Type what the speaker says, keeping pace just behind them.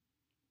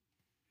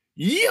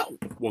Yo!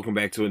 Welcome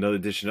back to another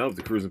edition of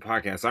the Cruising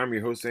Podcast. I'm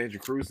your host,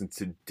 Andrew Cruz, and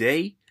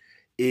today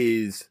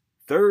is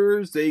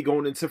Thursday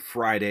going into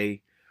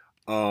Friday,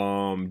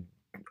 August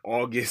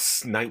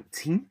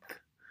 19th.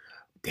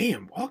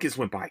 Damn, August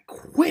went by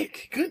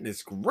quick.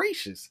 Goodness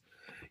gracious.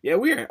 Yeah,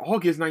 we're at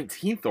August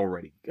 19th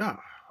already. God,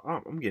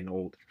 I'm getting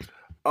old.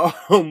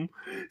 Um,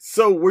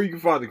 so where you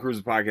can find the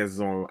Cruising Podcast is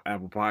on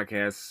Apple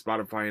Podcasts,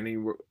 Spotify, and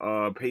anywhere,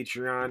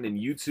 Patreon, and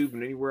YouTube,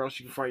 and anywhere else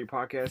you can find your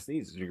podcast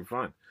needs. You can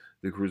find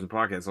the Cruising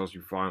Podcast. Also,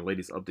 you can find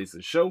latest updates of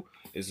the show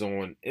is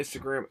on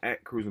Instagram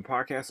at Cruising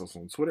Podcast, also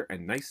on Twitter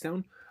at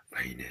Nicetown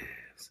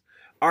Finance.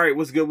 All right,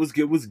 what's good? What's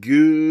good? What's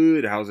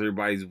good? How's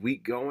everybody's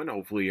week going?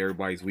 Hopefully,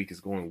 everybody's week is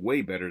going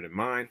way better than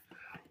mine.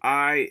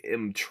 I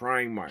am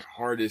trying my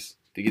hardest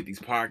to get these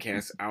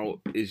podcasts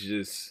out. It's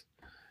just,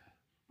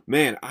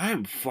 man, I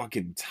am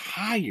fucking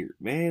tired,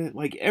 man.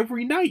 Like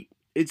every night,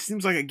 it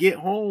seems like I get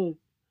home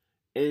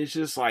and it's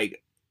just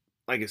like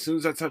as soon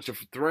as I touch a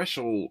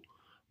threshold,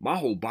 my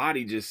whole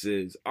body just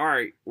says, "All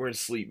right, we're in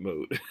sleep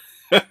mode."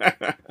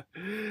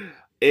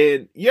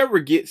 And you ever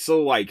get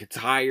so like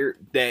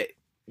tired that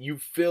you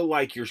feel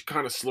like you're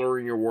kind of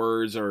slurring your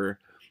words, or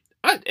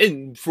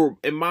in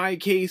my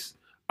case,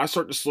 I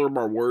start to slur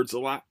my words a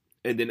lot,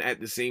 and then at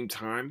the same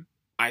time,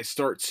 I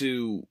start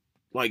to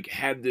like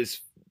have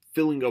this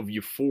feeling of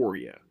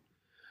euphoria,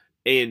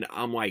 and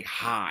I'm like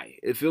high.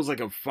 It feels like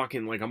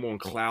like I'm on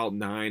cloud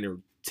 9 or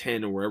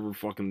 10 or wherever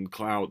fucking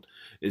cloud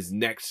is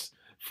next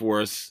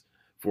for us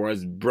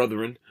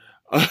brethren.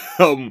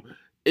 Um,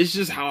 it's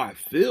just how I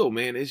feel,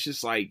 man. It's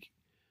just like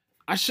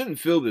I shouldn't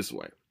feel this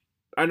way,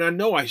 and I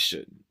know I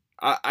shouldn't.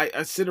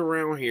 I sit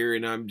around here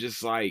and I'm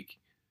just like,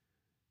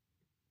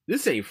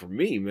 this ain't for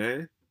me,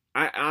 man.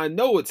 I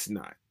know it's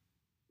not.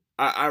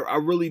 I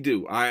really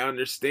do. I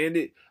understand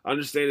it. I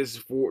understand it's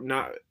for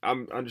not. I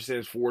understand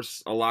it's for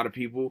a lot of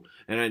people,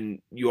 and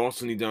then you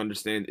also need to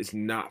understand it's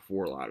not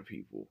for a lot of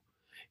people.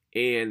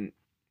 And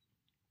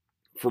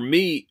for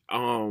me,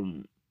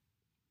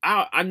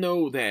 I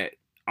know that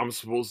I'm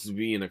supposed to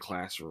be in a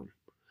classroom,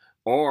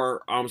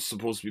 or I'm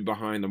supposed to be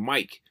behind the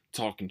mic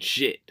talking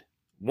shit.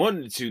 One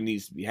of the two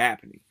needs to be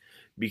happening,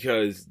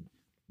 because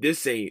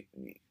this ain't.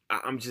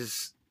 I'm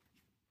just,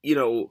 you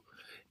know,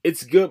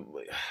 it's good.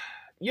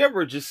 You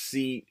ever just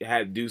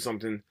do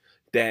something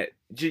that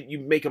you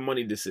make a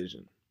money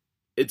decision?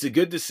 It's a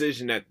good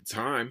decision at the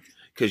time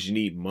because you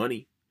need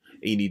money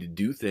and you need to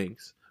do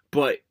things.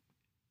 But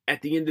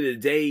at the end of the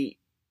day,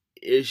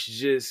 it's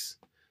just,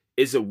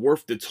 is it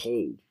worth the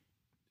toll?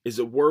 Is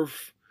it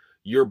worth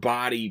your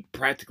body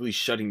practically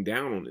shutting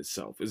down on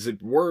itself? Is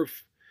it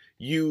worth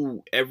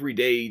you every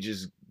day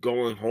just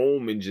going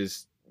home and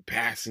just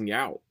passing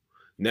out?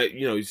 That,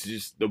 it's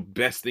just the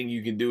best thing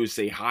you can do is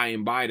say hi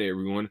and bye to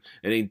everyone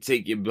and then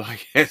take your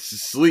black ass to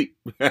sleep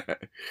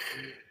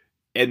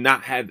and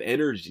not have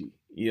energy.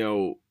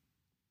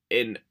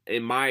 In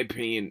my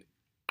opinion,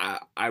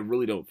 I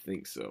really don't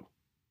think so.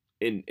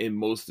 In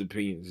most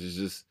opinions, it's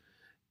just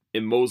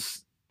in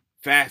most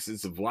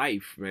facets of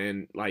life,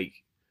 man.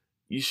 Like,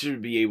 you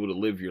should be able to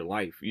live your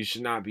life. You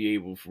should not be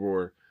able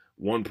for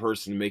one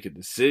person to make a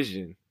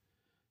decision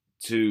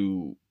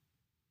to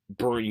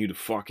burn you the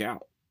fuck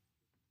out.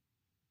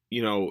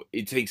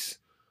 It takes,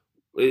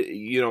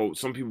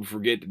 some people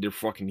forget that they're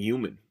fucking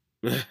human.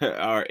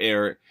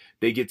 or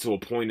they get to a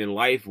point in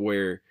life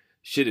where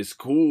shit is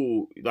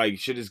cool, like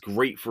shit is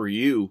great for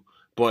you,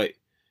 but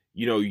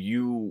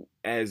you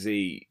as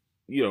a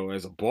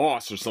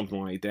boss or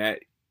something like that,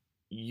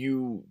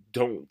 you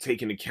don't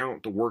take into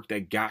account the work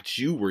that got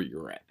you where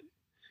you're at.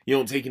 You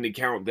don't take into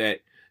account that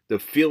the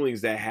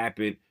feelings that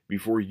happened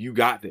before you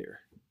got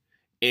there.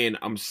 And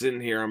I'm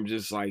sitting here, I'm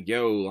just like,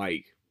 yo,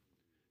 like,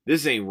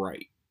 this ain't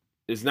right.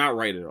 It's not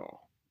right at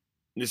all.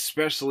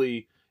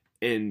 Especially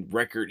in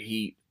record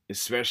heat,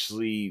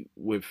 especially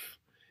with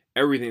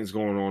everything that's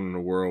going on in the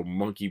world,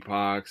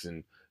 monkeypox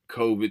and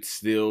COVID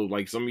still.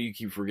 Like, some of you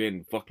keep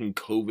forgetting, fucking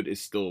COVID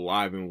is still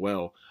alive and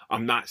well.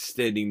 I'm not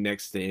standing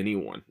next to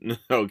anyone,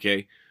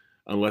 okay?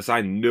 Unless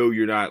I know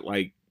you're not,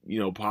 like,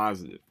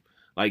 positive.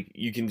 Like,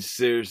 you can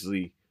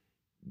seriously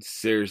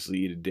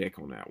eat a dick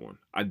on that one.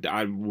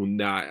 I will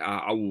not.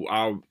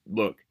 I'll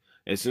look.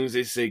 As soon as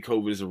they say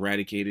COVID is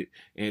eradicated,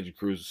 Andrew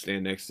Cruz will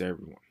stand next to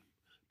everyone.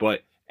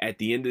 But at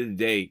the end of the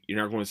day,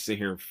 you're not going to sit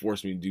here and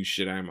force me to do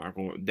shit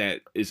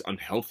that is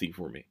unhealthy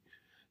for me.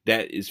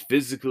 That is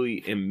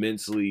physically and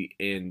mentally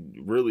and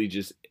really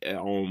just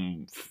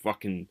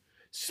fucking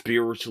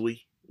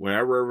spiritually,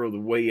 whatever the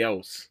way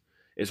else,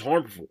 is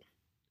harmful.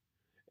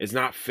 It's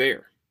not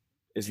fair.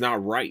 It's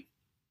not right.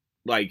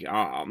 Like,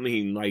 I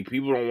mean, like,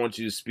 people don't want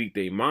you to speak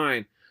their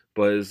mind,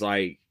 but it's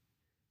like,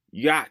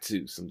 you got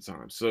to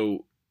sometimes.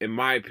 So, in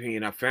my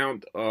opinion, I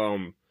found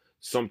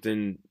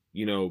something,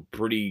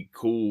 pretty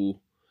cool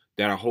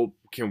that I hope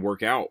can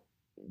work out,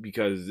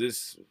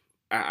 because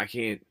I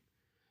can't,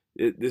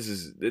 this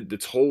is the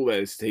toll that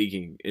it's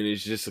taking, and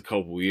it's just a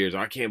couple of years.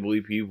 I can't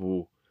believe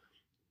people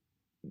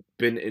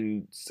been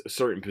in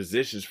certain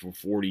positions for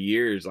 40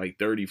 years, like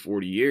 30,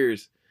 40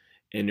 years,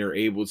 and they're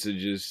able to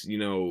just,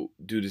 do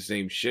the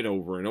same shit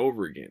over and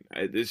over again.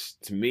 This,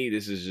 to me,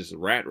 this is just a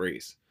rat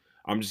race.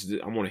 I'm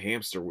on a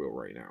hamster wheel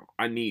right now.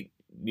 I need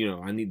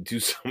to do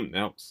something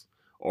else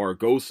or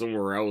go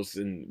somewhere else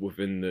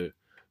within the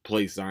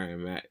place I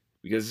am at,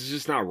 because it's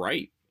just not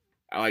right.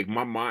 Like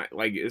my mind,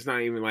 like it's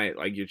not even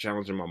like you're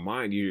challenging my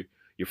mind. You're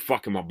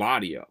fucking my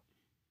body up.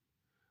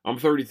 I'm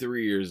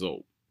 33 years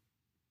old,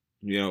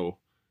 you know,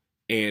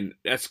 and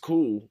that's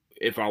cool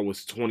if I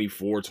was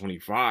 24,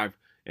 25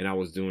 and I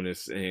was doing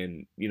this,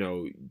 and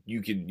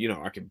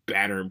I could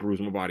batter and bruise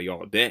my body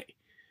all day.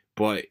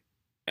 But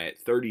at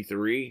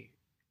 33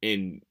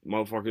 and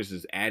motherfuckers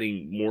is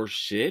adding more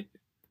shit,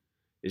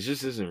 it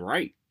just isn't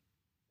right,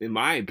 in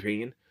my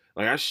opinion.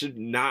 Like I should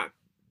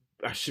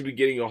be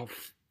getting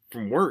off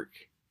from work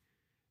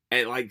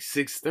at like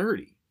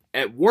 6:30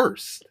 at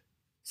worst.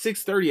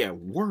 6:30 at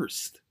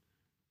worst.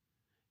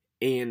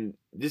 And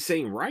this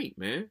ain't right,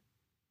 man.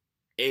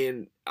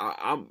 And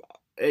I'm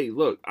hey,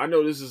 look, I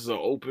know this is an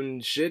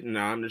open shit, and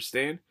I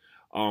understand.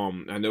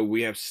 I know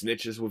we have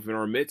snitches within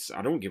our midst.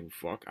 I don't give a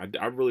fuck.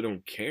 I really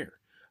don't care.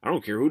 I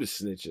don't care who the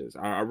snitch is.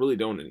 I really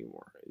don't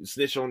anymore.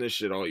 Snitch on this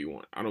shit all you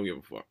want. I don't give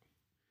a fuck.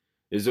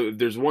 If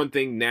there's one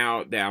thing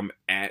now that I'm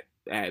at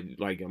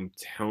like I'm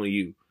telling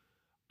you,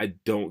 I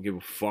don't give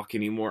a fuck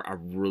anymore. I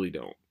really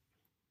don't.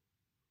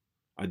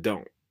 I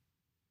don't.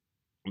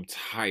 I'm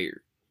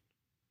tired.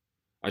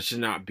 I should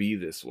not be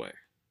this way.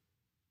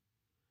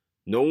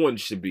 No one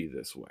should be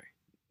this way.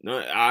 No,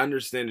 I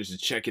understand there's a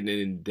checking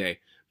in the day,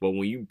 but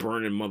when you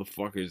burning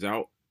motherfuckers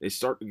out,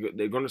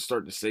 they're gonna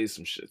start to say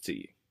some shit to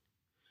you,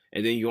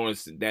 and then you go on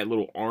that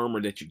little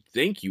armor that you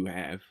think you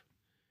have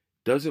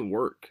doesn't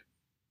work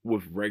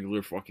with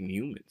regular fucking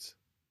humans.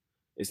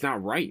 It's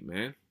not right,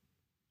 man.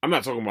 I'm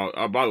not talking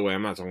about. By the way,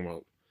 I'm not talking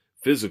about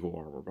physical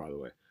armor. By the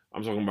way,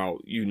 I'm talking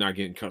about you not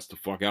getting cussed the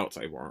fuck out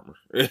type armor.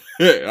 All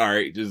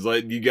right, just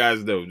letting you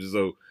guys know, just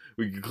so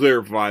we can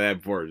clarify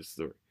that part of the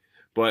story.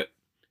 But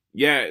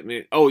yeah, I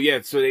mean, oh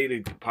yeah, so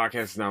the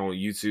podcast is now on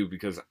YouTube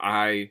because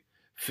I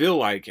feel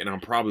like, and I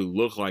probably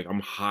look like I'm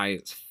high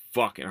as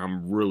fuck, and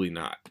I'm really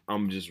not.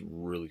 I'm just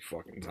really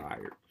fucking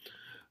tired.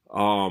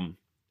 I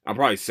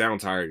probably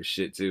sound tired as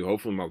shit too.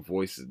 Hopefully my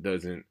voice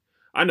doesn't.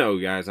 I know,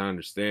 guys, I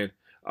understand.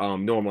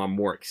 Normally I'm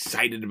more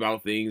excited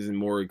about things and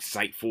more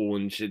exciteful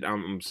and shit.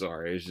 I'm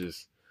sorry. It's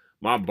just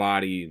my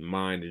body and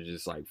mind are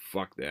just like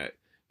fuck that.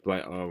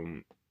 But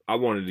I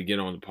wanted to get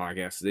on the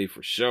podcast today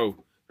for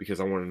show because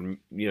I wanted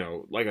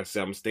to, like I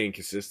said, I'm staying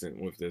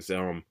consistent with this.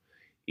 At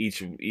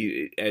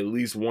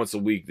least once a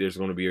week there's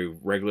going to be a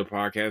regular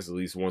podcast. At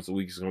least once a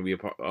week is going to be a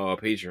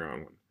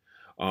Patreon one.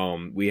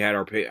 I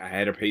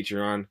had a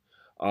Patreon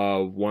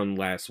one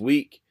last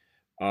week.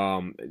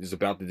 It's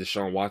about the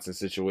Deshaun Watson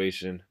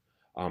situation.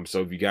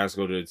 So if you guys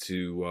go to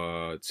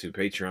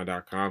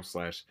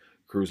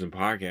patreon.com/cruising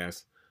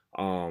podcast,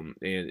 and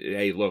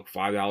hey, look,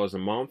 $5 a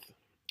month,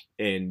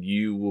 and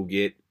you will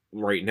get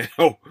right now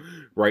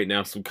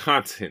some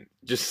content,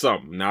 just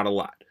some, not a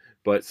lot,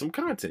 but some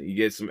content. You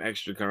get some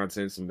extra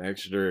content, some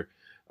extra,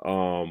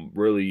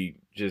 really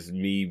just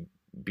me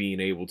being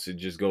able to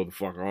just go the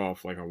fuck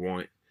off like I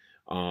want.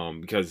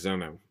 Because I don't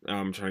know,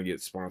 I'm trying to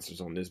get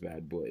sponsors on this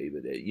bad boy,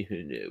 but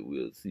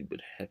we'll see what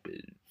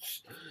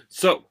happens.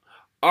 So,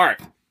 all right,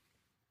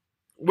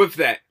 with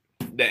that,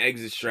 the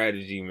exit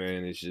strategy,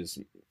 man,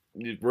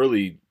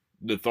 really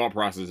the thought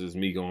process is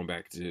me going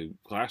back to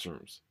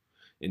classrooms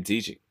and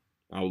teaching.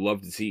 I would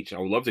love to teach. I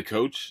would love to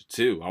coach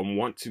too. I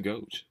want to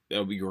coach. That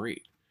would be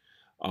great.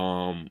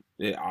 I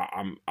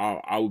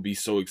would be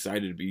so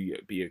excited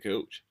to be a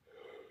coach.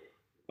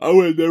 I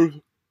would never.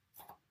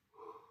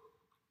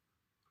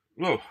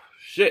 Oh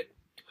shit!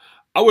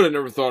 I would have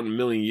never thought in a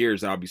million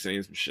years I'd be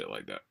saying some shit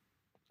like that.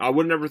 I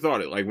would have never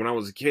thought it. Like when I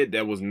was a kid,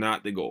 that was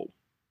not the goal.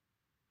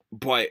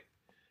 But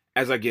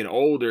as I get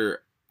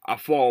older, I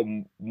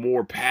fall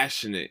more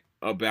passionate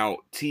about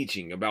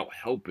teaching, about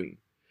helping.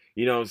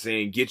 You know what I'm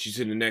saying? Get you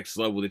to the next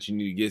level that you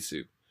need to get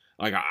to.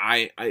 Like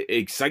it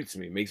excites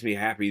me, it makes me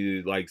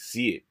happy to like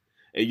see it.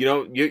 And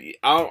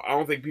I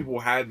don't think people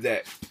have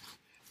that.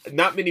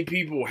 Not many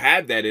people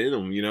have that in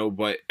them,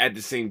 but at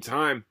the same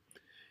time,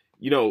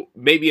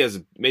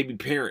 maybe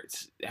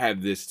parents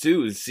have this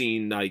too, is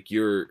seeing like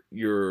your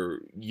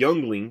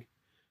youngling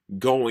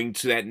going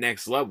to that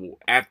next level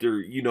after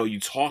you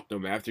taught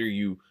them, after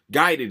you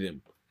guided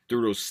them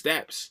through those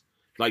steps.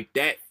 Like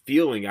that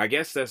feeling, I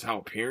guess that's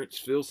how parents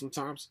feel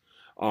sometimes.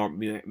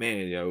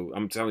 Man,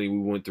 I'm telling you, we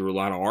went through a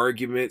lot of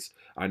arguments.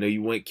 I know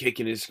you went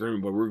kicking and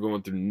screaming, but we're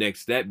going through the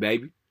next step,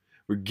 baby.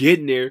 We're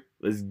getting there.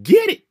 Let's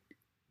get it.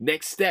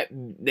 Next step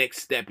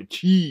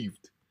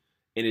achieved.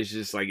 And it's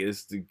just like,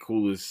 it's the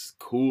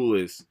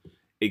coolest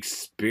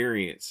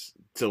experience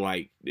to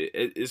like,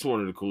 it's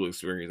one of the coolest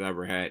experiences I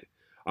ever had.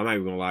 I'm not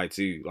even gonna lie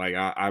to you. Like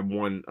I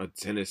won a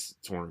tennis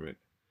tournament,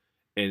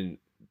 and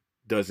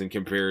doesn't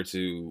compare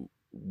to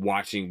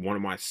watching one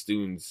of my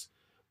students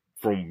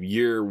from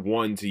year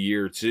 1 to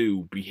year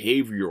 2,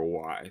 behavioral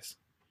wise,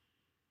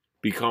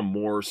 become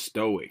more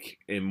stoic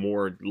and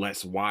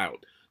less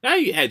wild. Now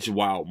you had your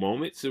wild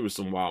moments. There were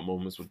some wild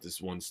moments with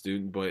this one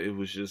student, but it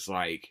was just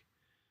like,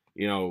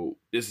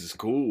 this is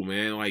cool,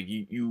 man. Like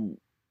you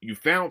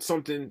found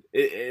something.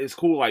 It's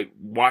cool, like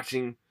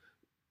watching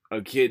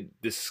a kid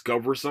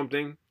discover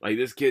something. Like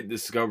this kid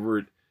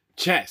discovered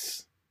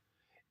chess,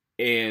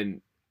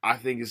 and I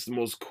think it's the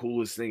most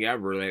coolest thing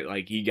ever.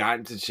 Like he got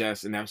into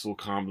chess, and that's what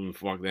calmed him the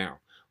fuck down.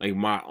 Like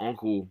my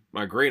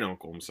great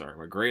uncle. I'm sorry,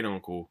 my great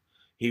uncle.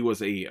 He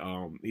was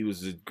what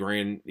was a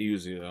grand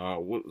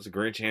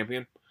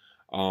champion,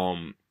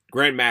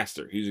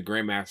 grandmaster. He was a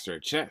grandmaster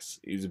at chess.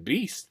 He's a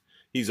beast.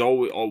 He's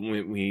always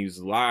when he was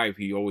alive,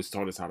 he always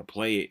taught us how to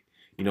play it.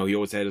 He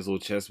always had his little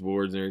chess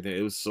boards and everything.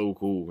 It was so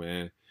cool,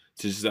 man.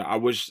 I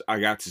wish I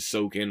got to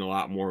soak in a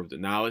lot more of the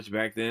knowledge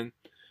back then.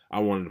 I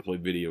wanted to play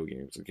video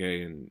games,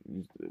 okay,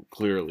 and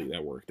clearly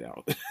that worked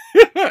out.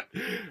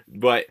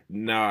 But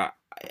nah,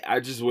 I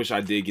just wish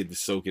I did get to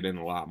soak it in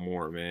a lot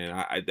more,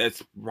 man.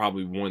 That's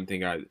probably one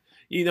thing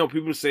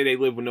people say they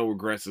live with no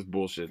regrets is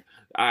bullshit.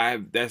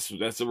 That's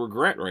a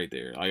regret right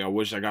there. Like I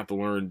wish I got to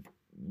learn,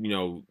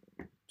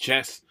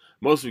 chess,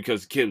 mostly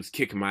because the kid was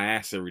kicking my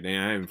ass every day.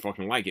 I didn't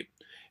fucking like it.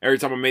 Every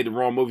time I made the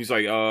wrong move, he's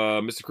like,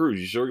 Mr. Cruz,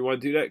 you sure you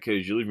want to do that?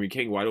 Because you're leaving me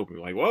king wide open.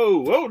 Like,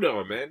 whoa,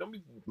 no, man. Don't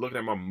be looking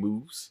at my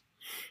moves.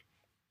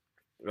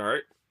 All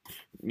right?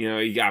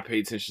 You got to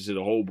pay attention to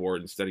the whole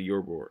board instead of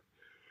your board.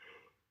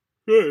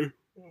 Hey.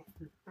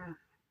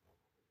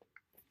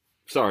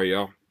 Sorry,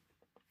 y'all.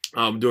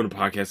 I'm doing a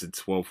podcast at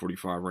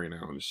 12:45 right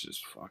now, and it's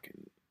just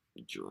fucking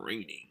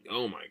draining.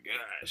 Oh, my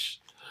gosh.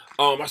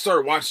 I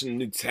started watching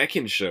the new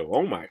Tekken show.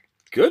 Oh, my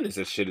goodness,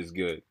 that shit is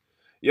good.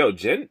 Yo,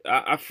 Jen,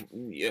 if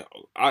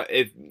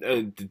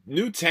the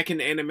new Tekken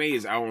anime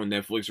is out on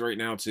Netflix right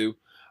now too.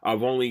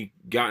 I've only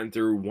gotten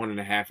through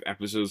 1.5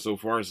 episodes so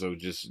far, so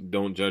just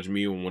don't judge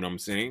me on what I'm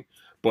saying.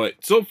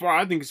 But so far,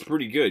 I think it's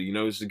pretty good.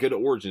 It's a good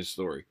origin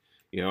story.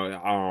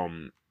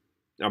 Good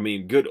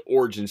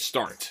origin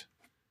start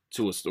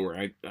to a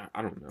story.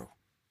 I don't know.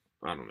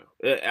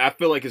 I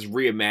feel like it's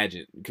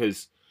reimagined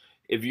because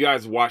if you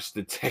guys watched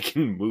the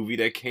Tekken movie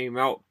that came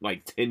out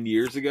like 10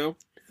 years ago.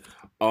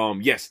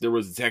 Yes, there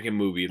was a Tekken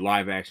movie,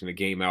 live action, that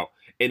came out,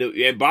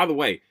 and by the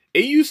way,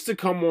 it used to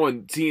come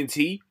on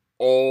TNT.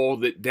 All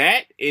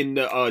that in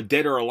the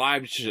Dead or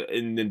Alive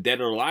in the Dead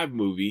or Alive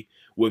movie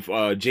with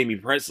Jamie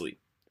Presley.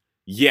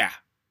 Yeah,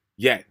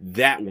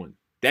 that one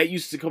that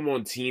used to come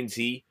on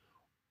TNT,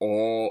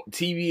 all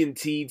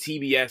TVNT,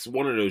 TBS,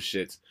 one of those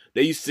shits.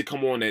 They used to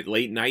come on at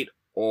late night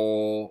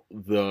all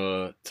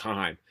the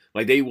time.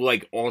 Like they would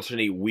like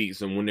alternate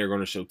weeks on when they're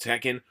going to show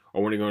Tekken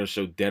or when they're going to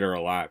show Dead or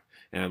Alive.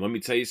 And let me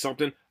tell you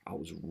something, I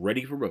was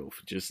ready for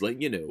both. Just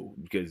letting you know,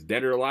 because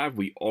Dead or Alive,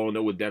 we all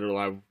know what Dead or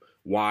Alive,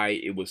 why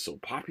it was so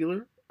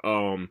popular.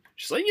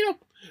 Just letting you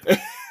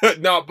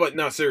know.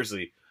 No,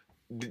 seriously,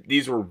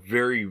 these were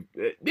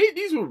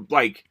these were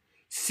like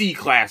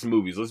C-class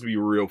movies. Let's be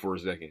real for a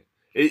second.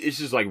 It's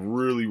just like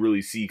really,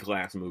 really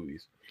C-class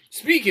movies.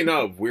 Speaking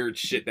of weird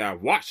shit that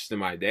I've watched in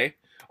my day,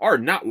 or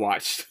not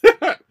watched.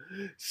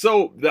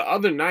 So the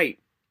other night,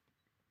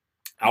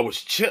 I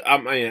was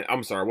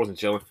I'm sorry, I wasn't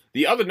chilling.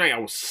 The other night I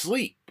was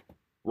asleep,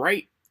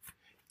 right?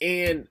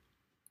 And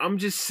I'm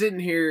just sitting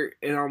here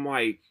and I'm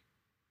like,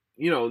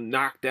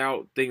 knocked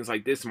out, things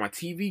like this. My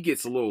TV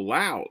gets a little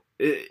loud.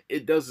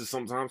 It does this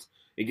sometimes.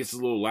 It gets a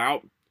little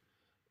loud.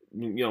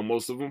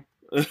 Most of them.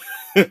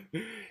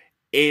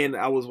 And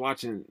I was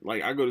watching,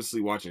 like, I go to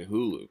sleep watching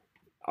Hulu.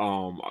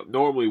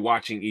 Normally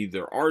watching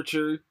either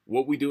Archer,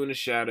 What We Do in the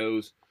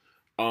Shadows.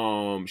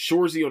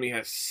 Shorzy only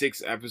has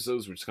 6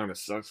 episodes, which kind of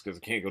sucks because I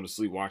can't go to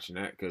sleep watching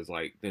that because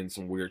like then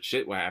some weird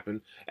shit will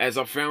happen, as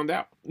I found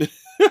out.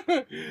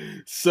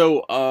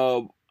 So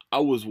I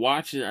was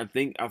watching. I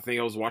think I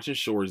was watching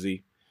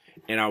Shorzy,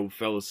 and I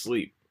fell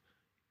asleep,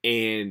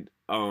 and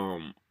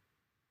I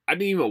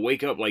didn't even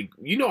wake up. Like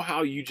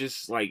how you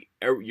just like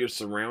your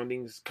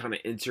surroundings kind of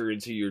enter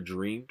into your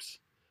dreams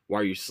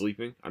while you're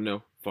sleeping. I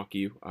know. Fuck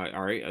you. All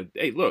right.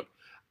 Hey, look,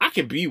 I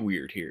can be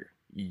weird here.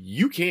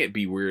 You can't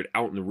be weird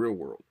out in the real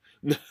world.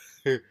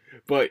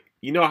 But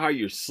you know how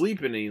you're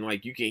sleeping and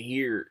like you can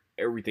hear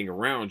everything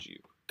around you,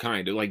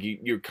 kind of like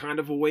you're kind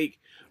of awake,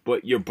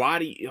 but your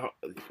body,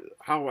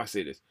 how do I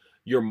say this?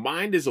 Your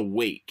mind is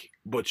awake,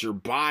 but your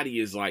body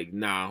is like,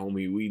 nah,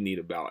 homie, we need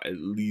about at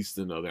least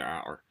another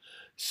hour.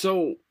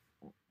 So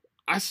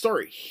I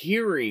start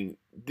hearing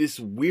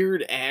this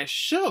weird ass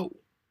show,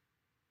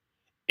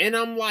 and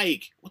I'm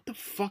like, what the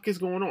fuck is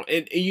going on?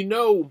 And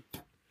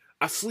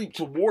I sleep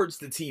towards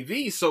the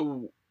TV,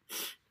 so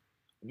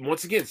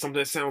once again,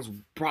 something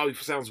that probably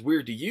sounds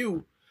weird to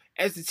you.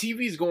 As the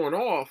TV's going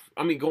on,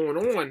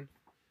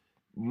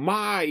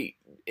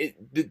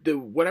 the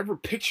whatever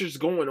picture's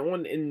going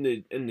on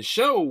in the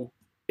show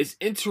is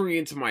entering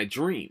into my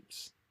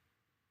dreams.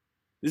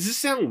 Does this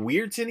sound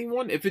weird to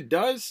anyone? If it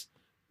does,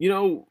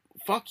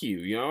 fuck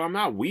you. I'm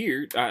not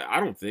weird. I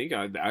don't think.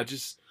 I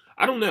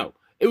don't know.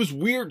 It was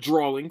weird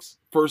drawings.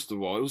 First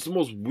of all, it was the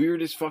most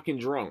weirdest fucking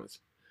drawings.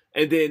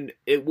 And then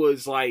it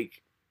was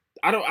like,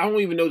 I don't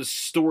even know the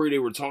story they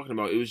were talking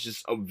about. It was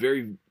just a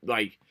very,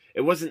 like, it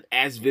wasn't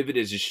as vivid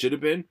as it should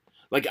have been.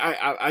 Like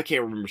I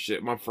can't remember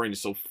shit. My brain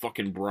is so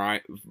fucking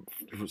bright.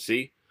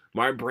 See,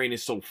 my brain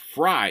is so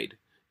fried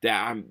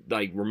that I'm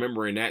like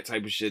remembering that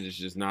type of shit is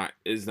just not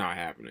is not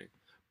happening.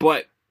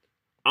 But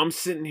I'm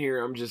sitting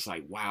here, I'm just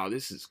like, wow,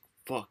 this is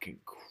fucking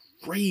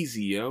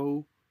crazy,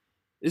 yo.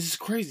 This is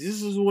crazy.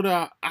 This is what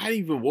I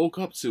even woke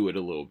up to it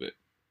a little bit.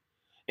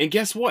 And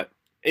guess what?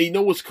 And you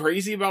know what's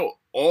crazy about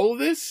all of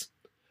this?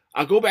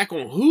 I go back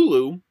on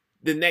Hulu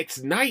the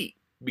next night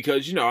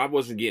because I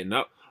wasn't getting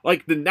up.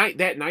 Like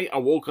that night I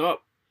woke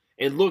up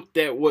and looked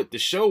at what the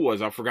show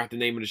was. I forgot the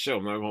name of the show.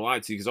 I'm not gonna lie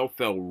to you because I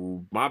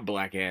fell my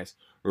black ass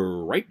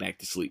right back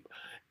to sleep.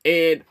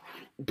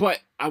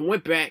 But I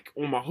went back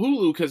on my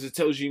Hulu because it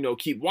tells you,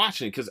 keep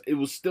watching because it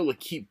was still a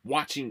keep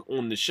watching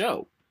on the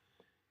show.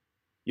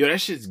 Yo,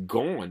 that shit's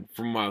gone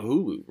from my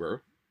Hulu, bro.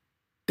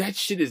 That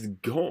shit is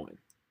gone.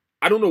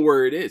 I don't know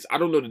where it is. I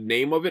don't know the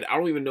name of it. I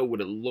don't even know what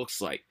it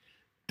looks like.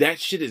 That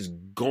shit is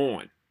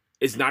gone.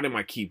 It's not in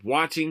my keep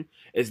watching.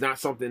 It's not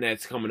something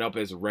that's coming up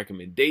as a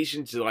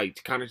recommendation to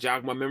kind of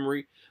jog my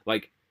memory.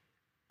 Like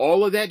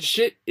all of that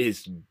shit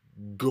is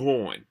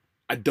gone.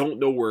 I don't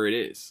know where it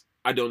is.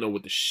 I don't know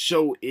what the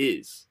show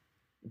is.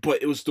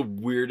 But it was the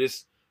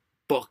weirdest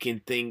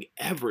fucking thing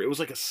ever. It was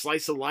like a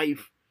slice of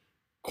life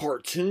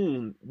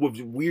cartoon with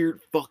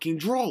weird fucking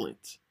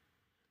drawings.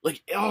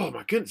 Like, oh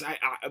my goodness,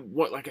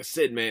 like I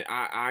said, man,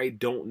 I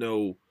don't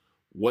know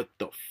what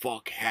the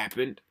fuck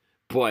happened,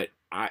 but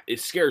it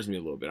scares me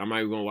a little bit. I'm not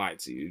even gonna lie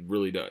to you, it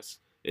really does.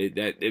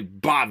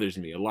 It bothers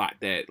me a lot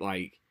that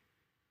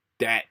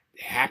that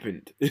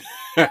happened.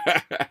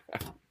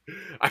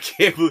 I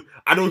can't.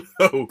 I don't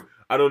know.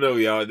 I don't know,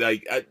 y'all.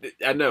 Like,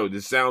 I know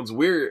this sounds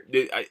weird.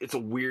 It's a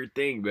weird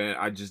thing, man.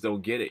 I just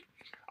don't get it.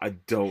 I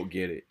don't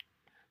get it.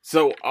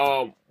 So,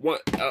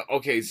 what?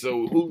 Okay,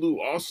 so Hulu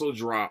also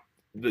dropped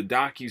the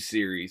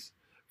docu-series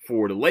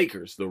for the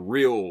Lakers,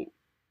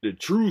 the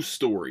true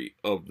story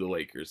of the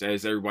Lakers.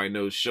 As everybody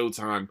knows,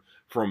 Showtime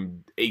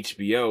from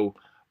HBO.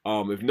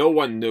 If no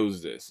one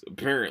knows this,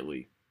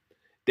 apparently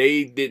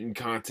they didn't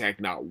contact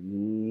not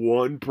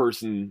one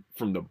person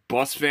from the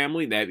Buss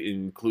family. That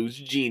includes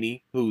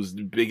Jeannie, who's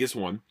the biggest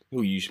one,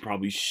 who you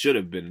probably should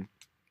have been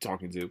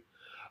talking to.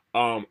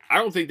 I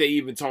don't think they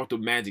even talked to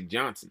Magic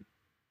Johnson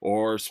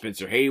or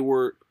Spencer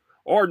Hayward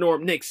or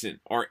Norm Nixon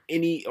or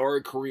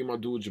Kareem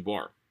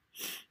Abdul-Jabbar.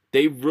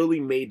 They really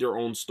made their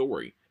own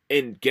story.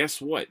 And guess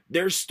what?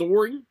 Their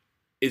story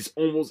is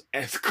almost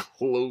as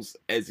close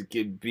as it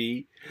can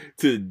be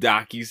to the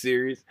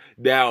docuseries.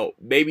 Now,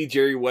 maybe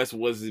Jerry West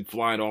wasn't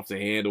flying off the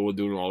handle and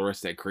doing all the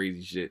rest of that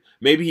crazy shit.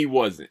 Maybe he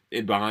wasn't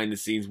in behind the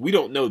scenes. We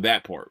don't know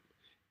that part.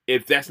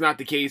 If that's not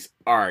the case,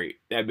 alright,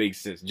 that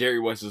makes sense. Jerry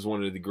West is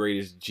one of the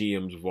greatest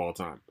GMs of all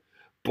time.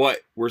 But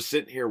we're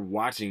sitting here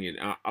watching it.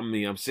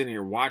 I'm sitting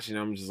here watching.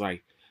 I'm just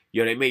like,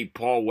 yo, they made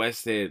Paul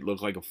Westhead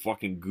look like a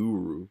fucking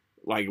guru,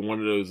 like one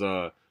of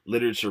those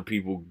literature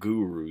people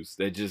gurus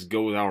that just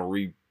goes out and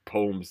read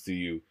poems to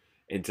you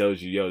and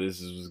tells you, yo, this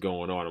is what's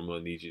going on. I'm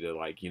gonna need you to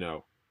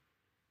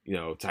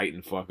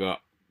tighten the fuck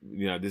up.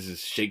 This is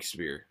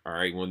Shakespeare. All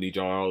right, I'm gonna need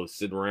y'all to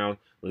sit around,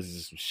 listen to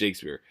some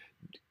Shakespeare.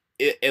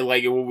 When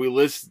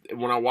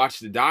I watched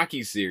the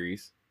docu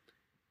series,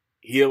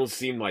 he don't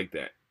seem like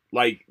that.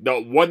 Like, the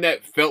one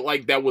that felt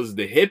like that was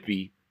the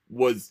hippie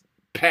was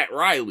Pat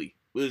Riley.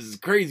 This is the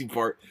crazy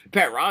part.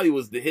 Pat Riley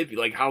was the hippie.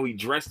 Like, how he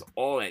dressed,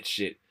 all that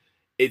shit.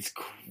 It's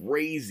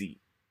crazy.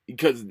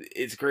 Because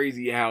it's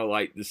crazy how,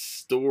 like, the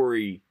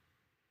story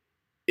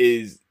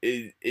is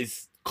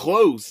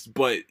close,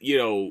 but,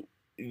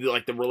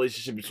 like, the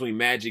relationship between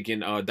Magic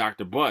and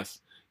Dr.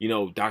 Buss.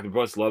 Dr.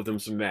 Buss loved him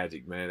some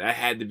Magic, man. That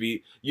had to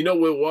be... You know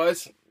what it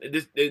was?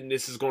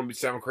 This is going to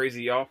sound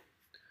crazy, y'all.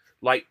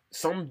 Like,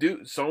 some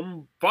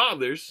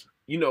fathers,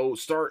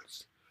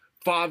 starts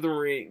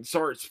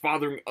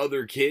fathering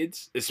other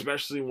kids,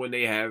 especially when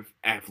they have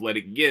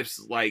athletic gifts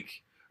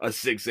like a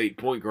 6'8"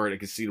 point guard that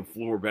can see the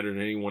floor better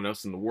than anyone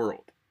else in the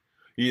world.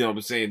 You know what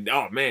I'm saying?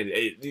 Oh man,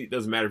 it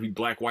doesn't matter if he's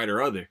black, white,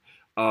 or other.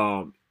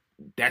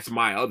 That's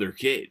my other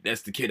kid.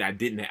 That's the kid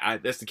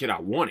that's the kid I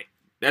wanted.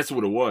 That's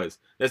what it was.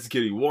 That's the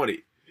kid he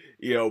wanted.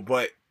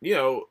 But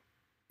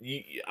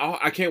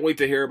I can't wait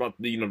to hear about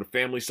the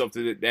family stuff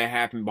that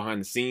happened behind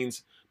the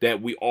scenes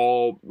that we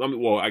all,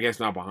 I guess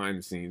not behind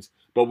the scenes,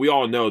 but we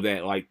all know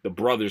that like the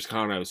brothers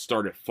kind of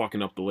started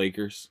fucking up the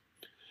Lakers.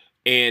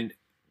 And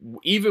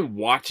even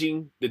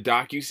watching the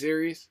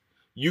docuseries,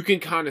 you can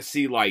kind of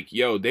see like,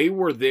 yo, they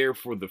were there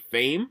for the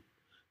fame.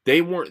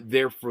 They weren't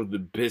there for the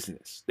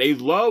business. They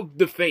loved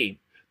the fame.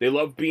 They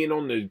loved being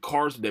on the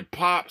cars with their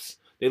pops.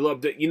 They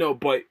loved it,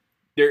 but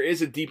there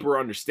is a deeper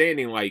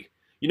understanding like,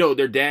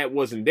 their dad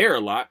wasn't there a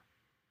lot.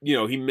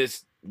 He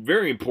missed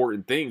very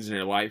important things in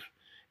their life.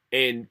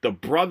 And the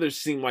brothers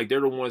seem like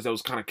they're the ones that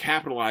was kind of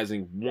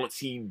capitalizing once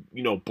he,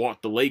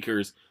 bought the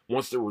Lakers,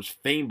 once there was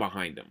fame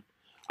behind them.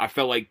 I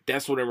felt like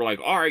that's when they were like,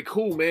 all right,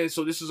 cool, man.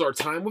 So this is our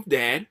time with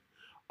dad.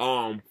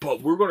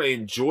 But we're going to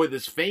enjoy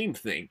this fame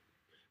thing.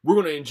 We're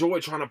going to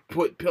enjoy trying to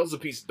put pills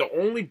and pieces. The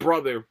only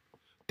brother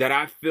that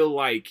I feel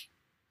like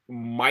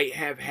might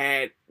have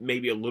had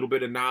maybe a little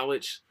bit of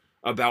knowledge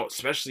about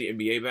especially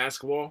NBA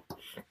basketball,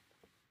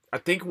 I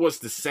think was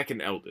the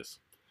second eldest.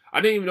 I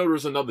didn't even know there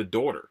was another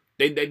daughter.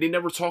 They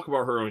never talk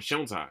about her on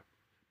Showtime,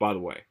 by the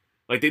way.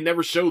 Like they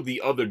never showed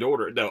the other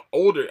daughter. The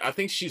older, I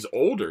think she's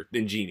older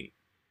than Jeannie.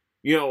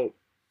 You know,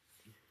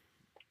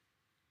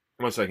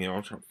 one second,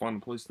 I'm trying to find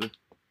a place to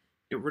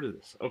get rid of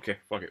this. Okay,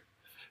 fuck it.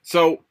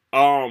 So,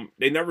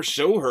 they never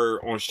show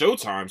her on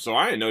Showtime, so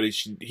I didn't know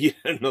that he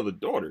had another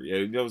daughter. Yeah,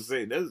 you know what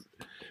I'm saying?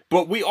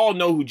 But we all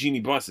know who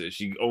Jeannie Buss is.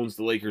 She owns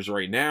the Lakers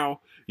right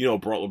now. You know,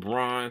 brought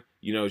LeBron.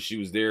 You know, she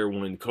was there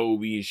when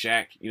Kobe and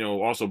Shaq. You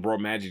know, also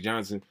brought Magic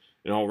Johnson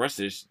and all the rest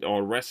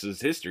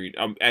is history.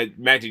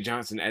 Magic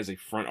Johnson as a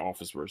front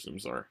office person. I'm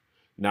sorry,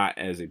 not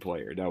as a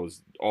player. That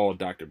was all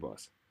Dr.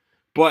 Buss.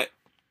 But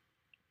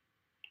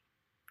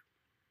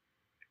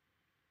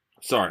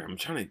sorry, I'm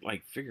trying to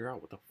like figure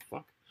out what the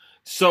fuck.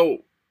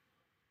 So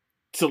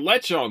to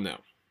let y'all know,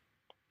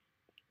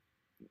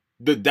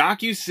 the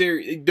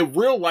docuseries, the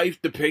real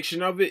life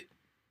depiction of it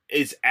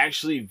is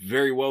actually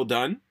very well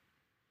done.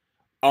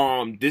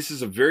 This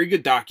is a very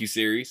good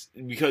docuseries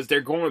because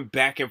they're going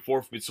back and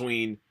forth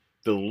between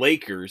the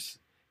Lakers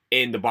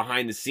and the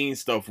behind the scenes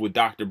stuff with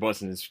Dr.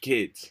 Buss and his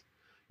kids.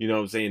 You know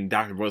what I'm saying?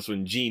 Dr. Buss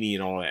and Jeannie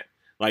and all that.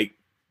 Like,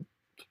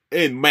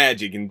 and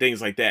Magic and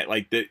things like that.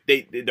 Like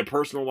the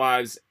personal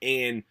lives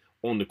and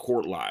on the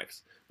court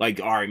lives. Like,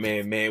 all right,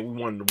 man, we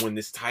wanted to win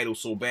this title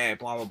so bad,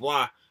 blah, blah,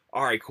 blah.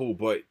 All right, cool.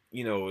 But,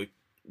 you know,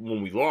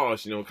 when we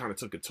lost, you know, it kind of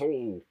took a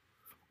toll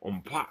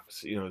on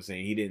Pops. You know what I'm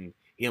saying?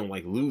 He don't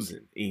like losing.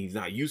 And he's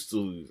not used to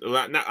losing.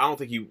 I don't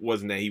think he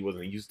wasn't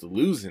used to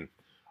losing.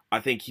 I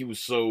think he was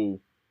so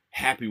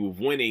happy with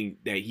winning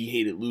that he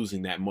hated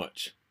losing that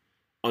much.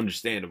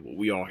 Understandable.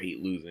 We all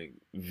hate losing.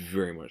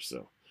 Very much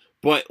so.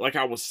 But like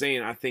I was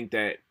saying, I think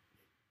that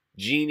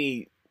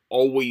Jeannie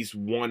always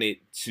wanted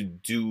to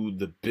do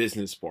the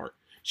business part.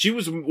 She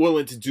was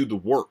willing to do the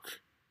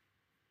work.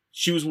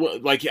 She was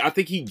like, I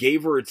think he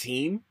gave her a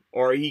team,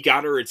 or he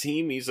got her a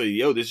team. He's like,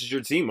 yo, this is your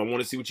team. I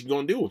want to see what you're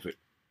going to do with it.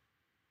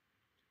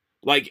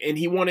 Like, and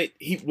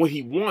what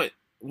he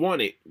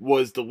wanted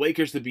was the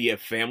Lakers to be a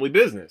family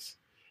business.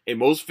 And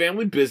most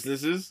family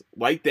businesses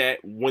like that,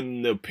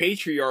 when the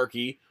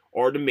patriarchy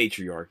or the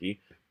matriarchy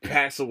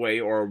pass away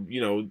or,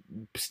 you know,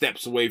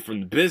 steps away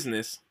from the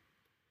business,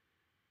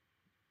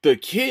 the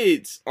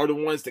kids are the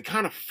ones that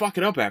kind of fuck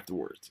it up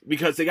afterwards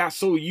because they got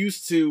so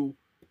used to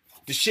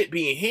the shit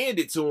being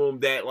handed to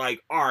them that,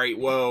 like, all right,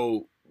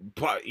 well,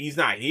 but he's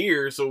not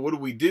here, so what do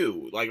we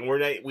do? Like,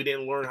 we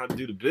didn't learn how to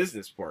do the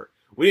business part.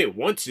 We didn't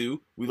want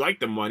to. We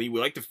liked the money. We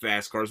liked the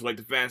fast cars. We liked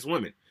the fast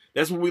women.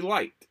 That's what we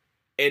liked.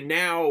 And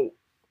now,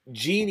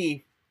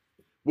 Jeannie,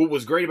 what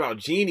was great about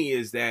Jeannie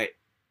is that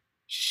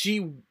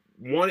she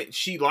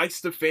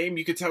likes the fame.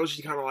 You could tell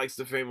she kind of likes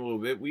the fame a little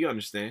bit. We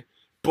understand.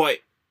 But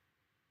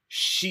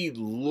she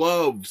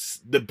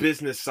loves the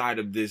business side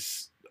of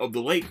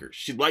the Lakers.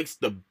 She likes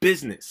the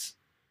business.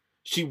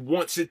 She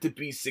wants it to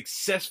be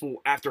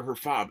successful after her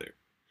father.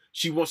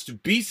 She wants to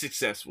be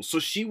successful. So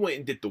she went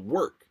and did the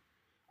work.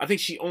 I think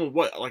she owned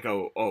what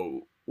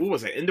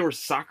was that, indoor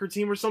soccer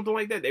team or something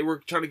like that? They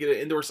were trying to get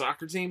an indoor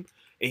soccer team.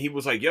 And he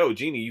was like, yo,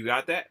 Jeannie, you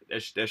got that?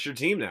 That's your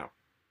team now.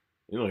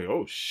 And you're like,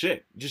 oh,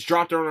 shit. Just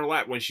dropped her on her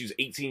lap when she was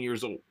 18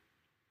 years old.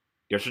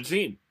 That's your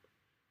team.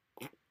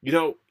 You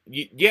know,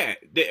 yeah.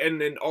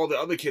 And then all the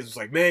other kids was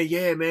like, man,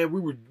 yeah, man,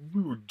 we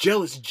were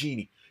jealous of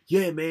Jeannie.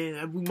 Yeah,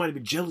 man, we might have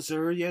been jealous of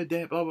her. Yeah,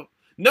 that, blah, blah.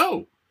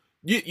 No.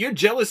 Your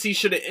jealousy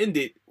should have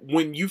ended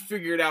when you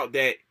figured out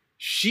that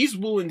she's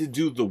willing to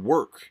do the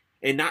work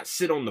and not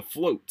sit on the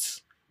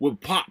floats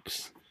with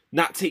Pops.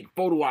 Not take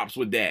photo ops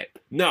with Dad.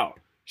 No.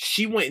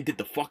 She went and did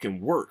the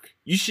fucking work.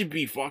 You should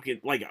be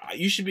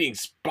you should be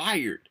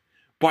inspired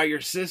by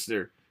your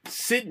sister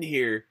sitting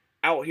here,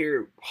 out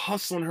here,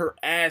 hustling her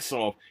ass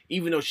off,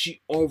 even though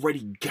she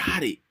already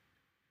got it.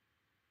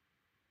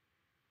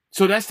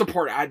 So that's the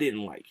part I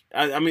didn't like.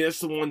 I mean, that's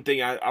the one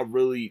thing I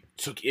really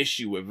took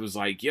issue with. It was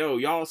like, yo,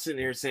 y'all sitting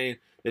here saying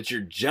that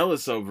you're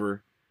jealous of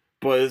her,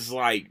 but it's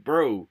like,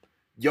 bro,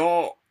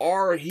 y'all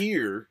are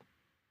here.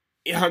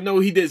 I know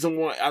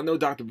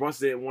Dr. Buss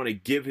didn't want to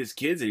give his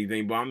kids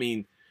anything, but I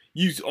mean,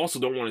 you also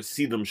don't want to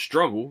see them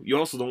struggle. You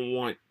also don't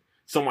want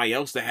somebody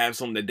else to have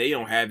something that they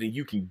don't have and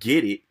you can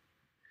get it.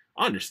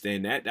 I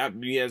understand that. I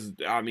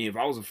mean, if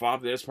I was a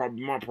father, that's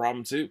probably my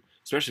problem too.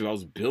 Especially if I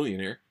was a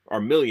billionaire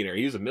or millionaire.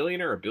 He was a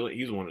millionaire or a billion.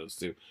 He was one of those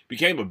two.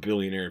 Became a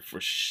billionaire for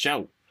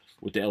shout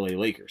with the LA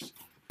Lakers.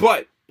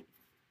 But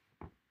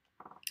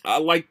I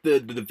like the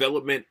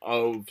development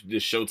of the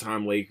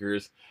Showtime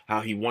Lakers.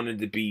 How he wanted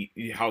to be.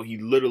 How he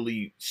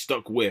literally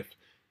stuck with,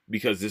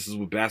 because this is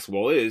what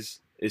basketball is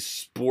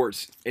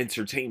sports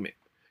entertainment.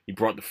 He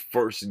brought the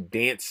first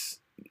dance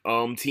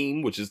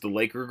team, which is the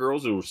Laker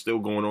girls, who are still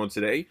going on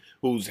today,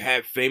 who's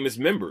had famous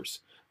members.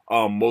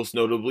 Most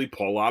notably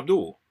Paula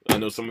Abdul. I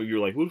know some of you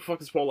are like, who the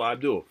fuck is Paula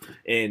Abdul?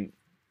 And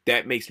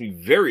that makes me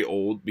very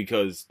old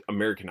because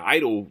American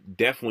Idol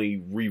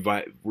definitely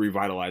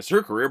revitalized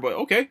her career. But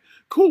okay,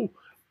 cool.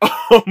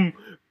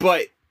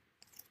 But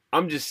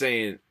I'm just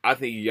saying, I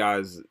think you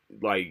guys,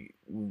 like,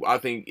 I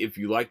think if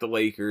you like the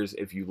Lakers,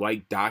 if you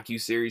like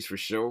docuseries for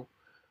sure,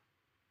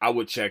 I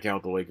would check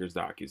out the Lakers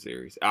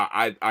docuseries.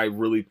 I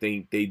really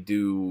think they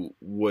do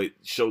what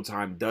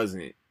Showtime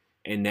doesn't,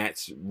 and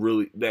that's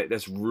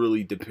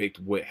really depict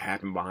what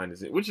happened behind the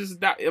scenes, which is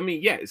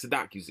it's a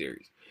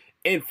docuseries.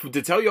 And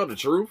to tell y'all the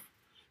truth,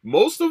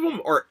 most of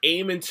them are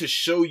aiming to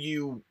show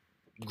you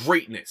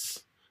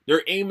greatness.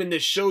 They're aiming to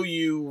show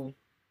you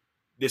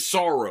the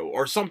sorrow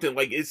or something.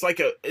 Like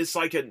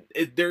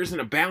there isn't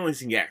a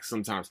balancing act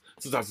sometimes.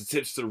 Sometimes it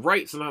tips to the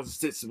right, sometimes it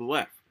tips to the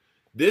left.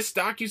 This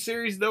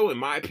docuseries, though, in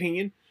my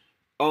opinion,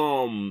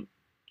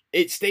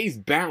 it stays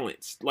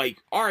balanced.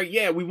 Like, all right,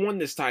 yeah, we won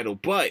this title,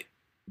 but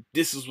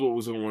this is what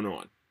was going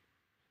on.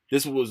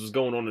 This was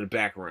going on in the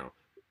background.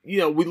 We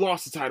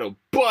lost the title,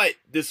 but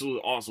this was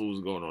also what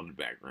was going on in the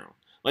background.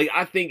 Like,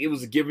 I think it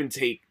was a give and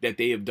take that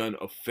they have done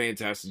a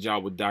fantastic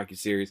job with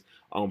docuseries.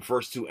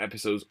 First 2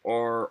 episodes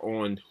are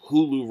on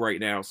Hulu right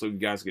now, so if you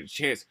guys get a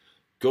chance,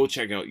 go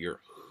check out your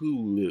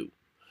Hulu.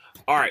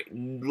 All right,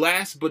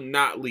 last but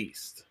not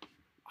least,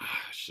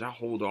 should I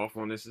hold off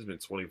on this? It's been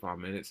 25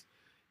 minutes,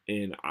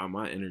 and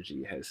my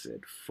energy has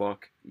said,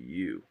 fuck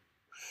you.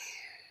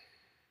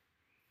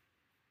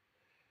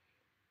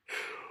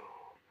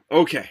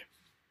 Okay,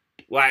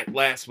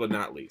 last but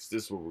not least,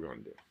 this is what we're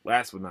going to do.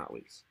 Last but not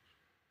least.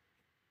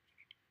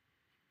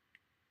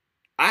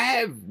 I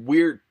have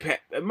weird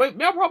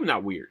probably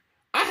not weird.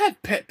 I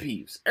have pet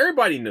peeves.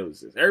 Everybody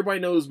knows this. Everybody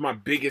knows my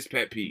biggest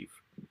pet peeve.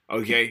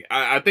 Okay?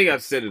 I think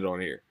I've said it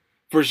on here.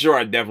 For sure,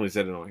 I definitely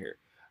said it on here.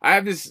 I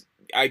have this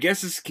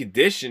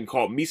condition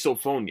called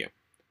misophonia,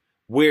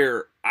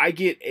 where I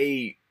get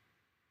a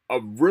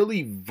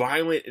really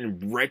violent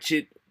and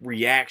wretched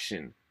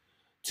reaction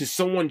to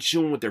someone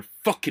chewing with their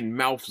fucking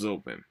mouths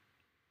open.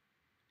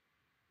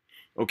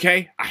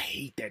 Okay? I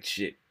hate that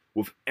shit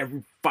with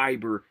every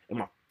fiber in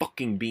my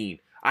fucking being.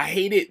 I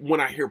hate it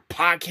when I hear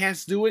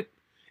podcasts do it.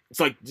 It's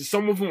like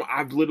some of them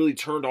I've literally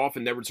turned off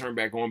and never turned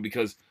back on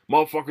because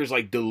motherfuckers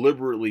like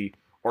deliberately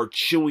are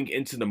chewing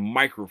into the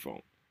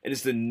microphone. And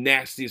it's the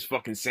nastiest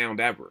fucking sound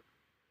ever.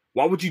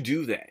 Why would you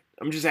do that?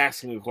 I'm just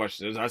asking a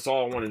question. That's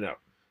all I want to know.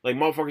 Like,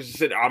 motherfuckers just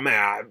said, oh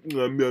man,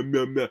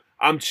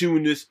 I'm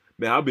chewing this.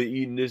 Man, I've been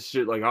eating this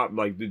shit like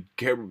the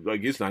camera,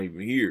 like it's not even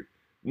here.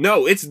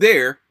 No, it's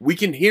there. We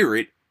can hear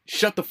it.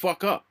 Shut the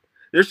fuck up.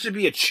 There should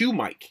be a chew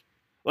mic.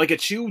 Like a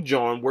chew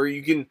John where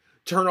you can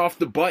turn off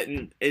the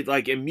button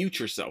and mute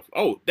yourself.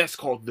 Oh, that's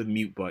called the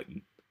mute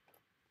button.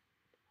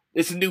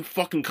 It's a new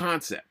fucking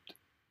concept.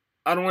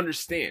 I don't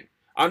understand.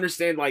 I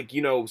understand,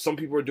 some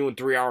people are doing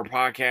 3-hour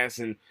podcasts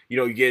and,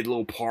 you get a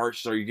little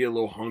parched or you get a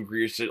little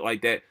hungry or shit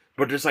like that.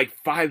 But there's like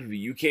 5 of you.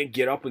 You can't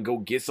get up and go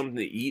get something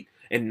to eat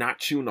and not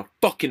chewing a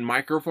fucking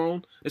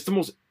microphone. It's the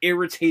most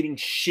irritating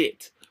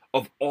shit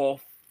of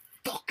all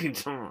fucking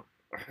time.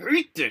 I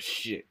hate this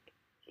shit.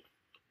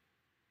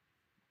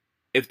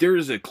 If there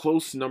is a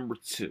close number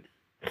 2,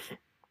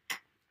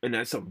 and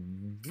that's a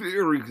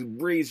very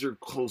razor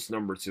close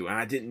number 2, and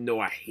I didn't know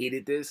I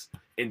hated this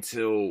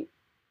until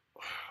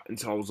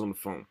I was on the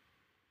phone.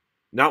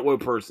 Not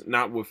with a person,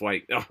 not with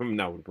any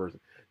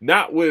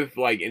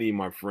of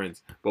my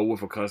friends, but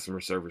with a customer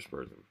service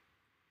person.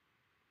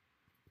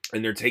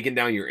 And they're taking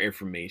down your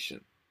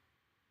information.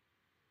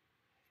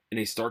 And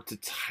they start to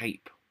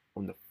type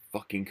on the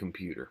fucking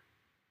computer.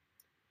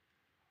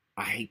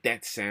 I hate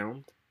that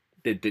sound.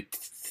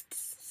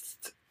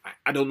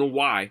 I don't know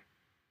why.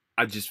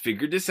 I just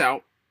figured this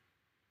out.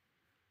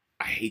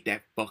 I hate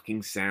that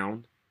fucking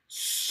sound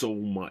so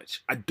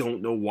much. I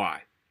don't know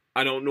why.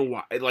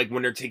 Like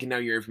when they're taking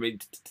down your information,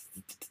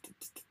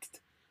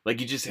 like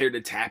you just hear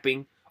the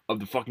tapping of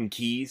the fucking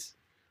keys,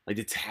 like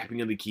the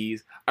tapping of the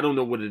keys. I don't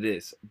know what it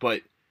is,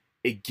 but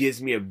it gives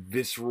me a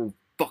visceral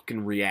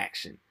fucking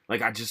reaction.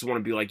 Like I just want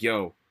to be like,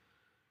 yo,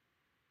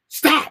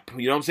 stop.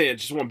 You know what I'm saying? I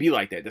just want to be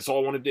like that. That's all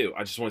I want to do.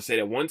 I just want to say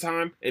that one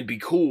time and be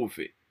cool with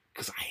it.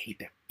 Because I hate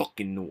that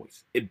fucking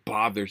noise. It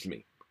bothers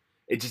me.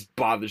 It just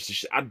bothers the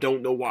shit. I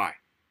don't know why.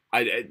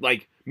 I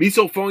like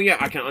misophonia,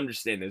 I can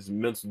understand. There's a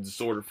mental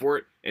disorder for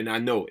it, and I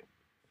know it.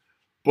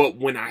 But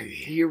when I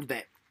hear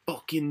that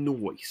fucking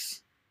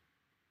noise,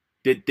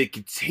 the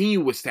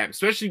continuous tap,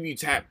 especially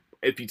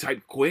if you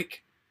type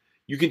quick,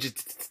 you can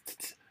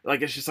just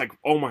like it's just like,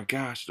 oh my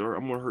gosh, or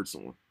I'm gonna hurt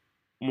someone.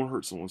 I'm gonna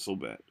hurt someone so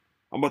bad.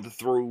 I'm about to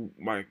throw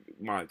my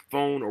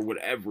phone or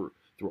whatever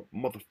through a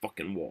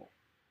motherfucking wall.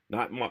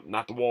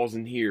 Not the walls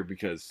in here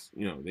because,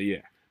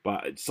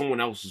 but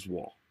someone else's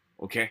wall,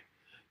 okay?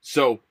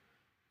 So,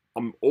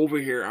 I'm over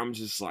here, I'm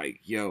just like,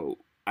 yo,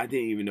 I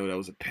didn't even know that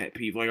was a pet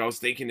peeve. Like, I was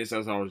thinking this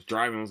as I was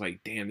driving, I was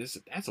like, damn,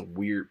 that's a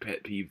weird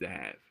pet peeve to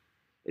have.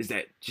 Is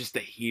that just to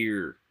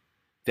hear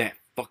that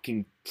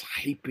fucking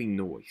typing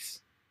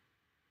noise.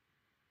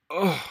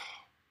 Ugh.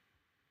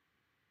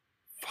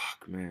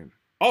 Fuck, man.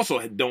 Also,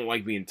 I don't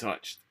like being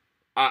touched.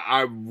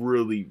 I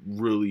really,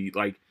 really,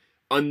 like,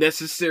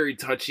 unnecessary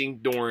touching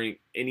during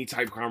any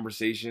type of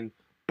conversation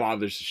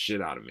bothers the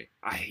shit out of me.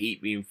 I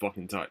hate being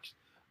fucking touched.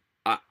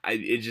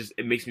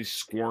 It makes me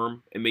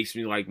squirm. It makes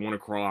me like want to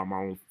crawl out of my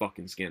own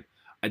fucking skin.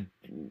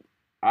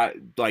 I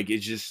like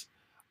it's just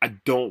I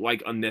don't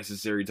like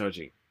unnecessary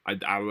touching. I'll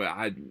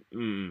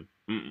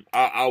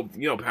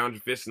pound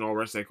your fist and all the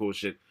rest of that cool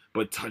shit.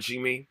 But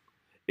touching me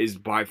is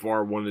by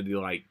far one of the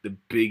like the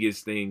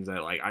biggest things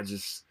that like I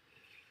just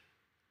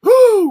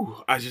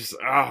oh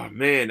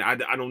man, I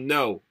don't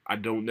know. I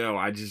don't know.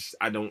 I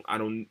don't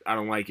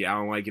like it. I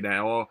don't like it at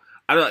all.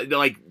 I don't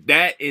like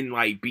that in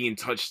like being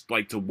touched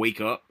like to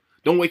wake up.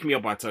 Don't wake me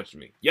up by touching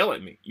me. Yell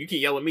at me. You can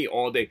yell at me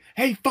all day.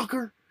 Hey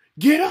fucker,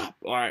 get up.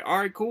 All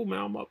right, cool, man.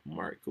 I'm up. I'm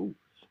all right, cool.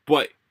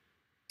 But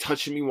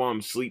touching me while I'm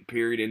asleep,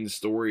 period, in the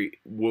story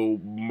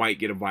might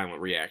get a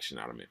violent reaction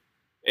out of me.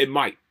 It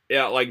might.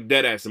 Yeah, like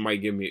dead ass, it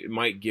might give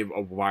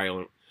a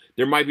violent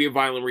there might be a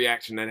violent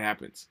reaction that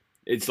happens.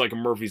 It's like a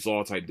Murphy's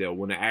Law type deal.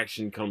 When the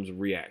action comes a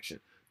reaction.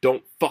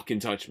 Don't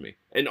fucking touch me.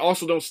 And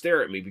also don't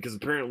stare at me because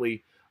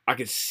apparently I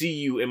can see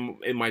you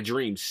in my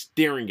dreams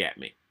staring at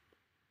me.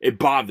 It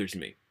bothers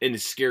me. And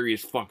it's scary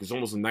as fuck. It's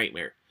almost a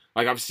nightmare.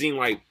 Like I've seen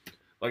like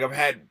I've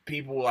had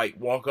people like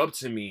walk up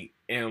to me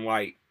and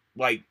like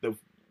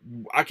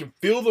I can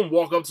feel them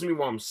walk up to me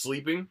while I'm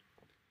sleeping,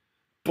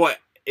 but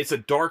it's a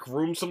dark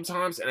room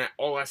sometimes, and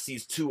all I see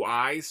is two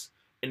eyes,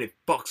 and it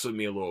fucks with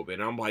me a little bit.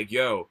 And I'm like,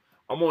 yo,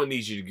 I'm gonna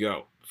need you to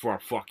go before I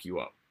fuck you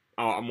up.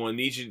 I'm gonna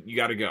need you. You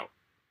gotta go.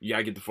 You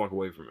gotta get the fuck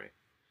away from me.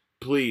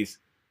 Please,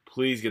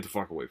 please get the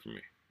fuck away from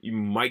me. You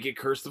might get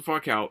cursed the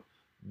fuck out.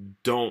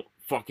 Don't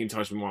fucking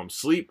touch me while I'm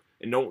asleep,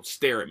 and don't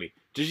stare at me.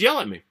 Just yell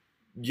at me.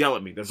 Yell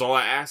at me. That's all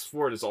I ask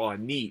for. That's all I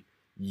need.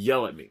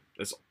 Yell at me.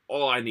 That's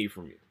all I need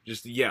from you.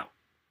 Just to yell.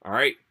 All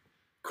right?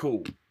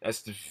 Cool.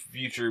 That's the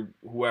future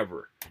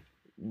whoever.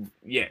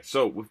 Yeah,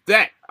 so with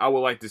that, I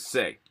would like to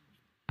say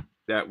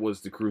that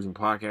was the Cruising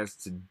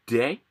Podcast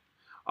today.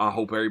 I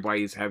hope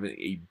everybody is having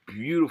I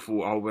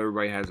hope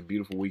everybody has a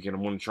beautiful weekend.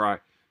 I'm not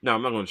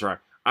going to try.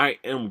 I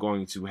am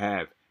going to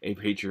have a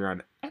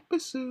Patreon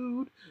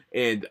episode.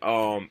 And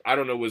I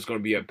don't know what it's going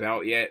to be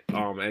about yet.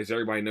 As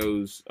everybody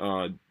knows,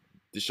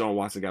 Deshaun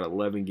Watson got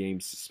 11 game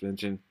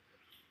suspension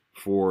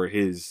for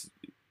his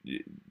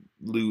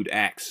lewd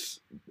acts.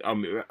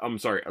 I'm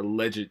sorry,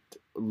 alleged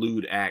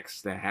lewd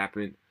acts that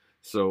happened.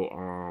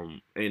 So,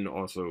 and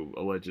also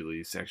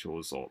allegedly sexual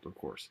assault, of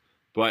course.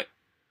 But,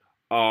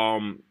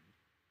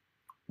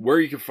 where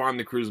you can find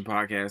the Cruising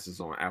Podcast is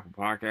on Apple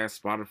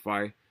Podcasts,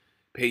 Spotify,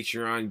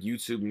 Patreon,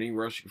 YouTube, and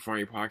anywhere else you can find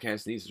your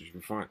podcast needs. You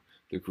can find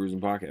the Cruising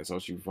Podcast.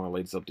 Also, you can find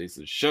latest updates to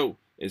the show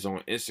is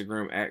on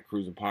Instagram at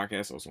Cruising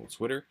Podcast. Also on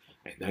Twitter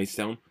at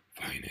Nightstone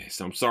Finest.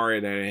 I'm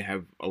sorry that I didn't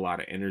have a lot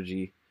of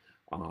energy.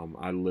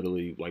 I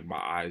literally, like, my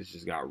eyes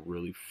just got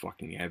really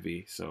fucking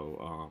heavy.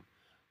 So,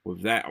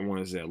 with that, I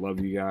want to say I love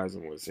you guys. I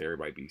want to say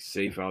everybody be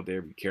safe out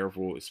there. Be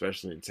careful,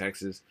 especially in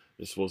Texas.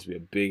 There's supposed to be a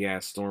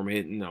big-ass storm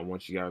hitting. I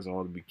want you guys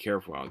all to be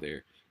careful out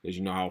there because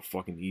you know how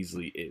fucking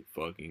easily it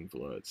fucking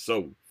floods.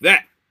 So,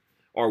 that,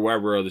 or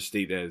wherever other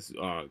state that is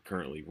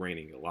currently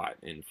raining a lot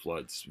and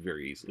floods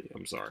very easily.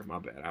 I'm sorry, my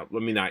bad.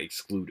 Let me not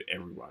exclude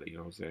everybody, you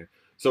know what I'm saying?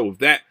 So, with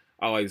that,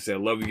 I like to say I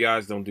love you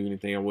guys. Don't do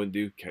anything I wouldn't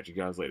do. Catch you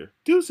guys later.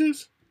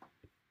 Deuces.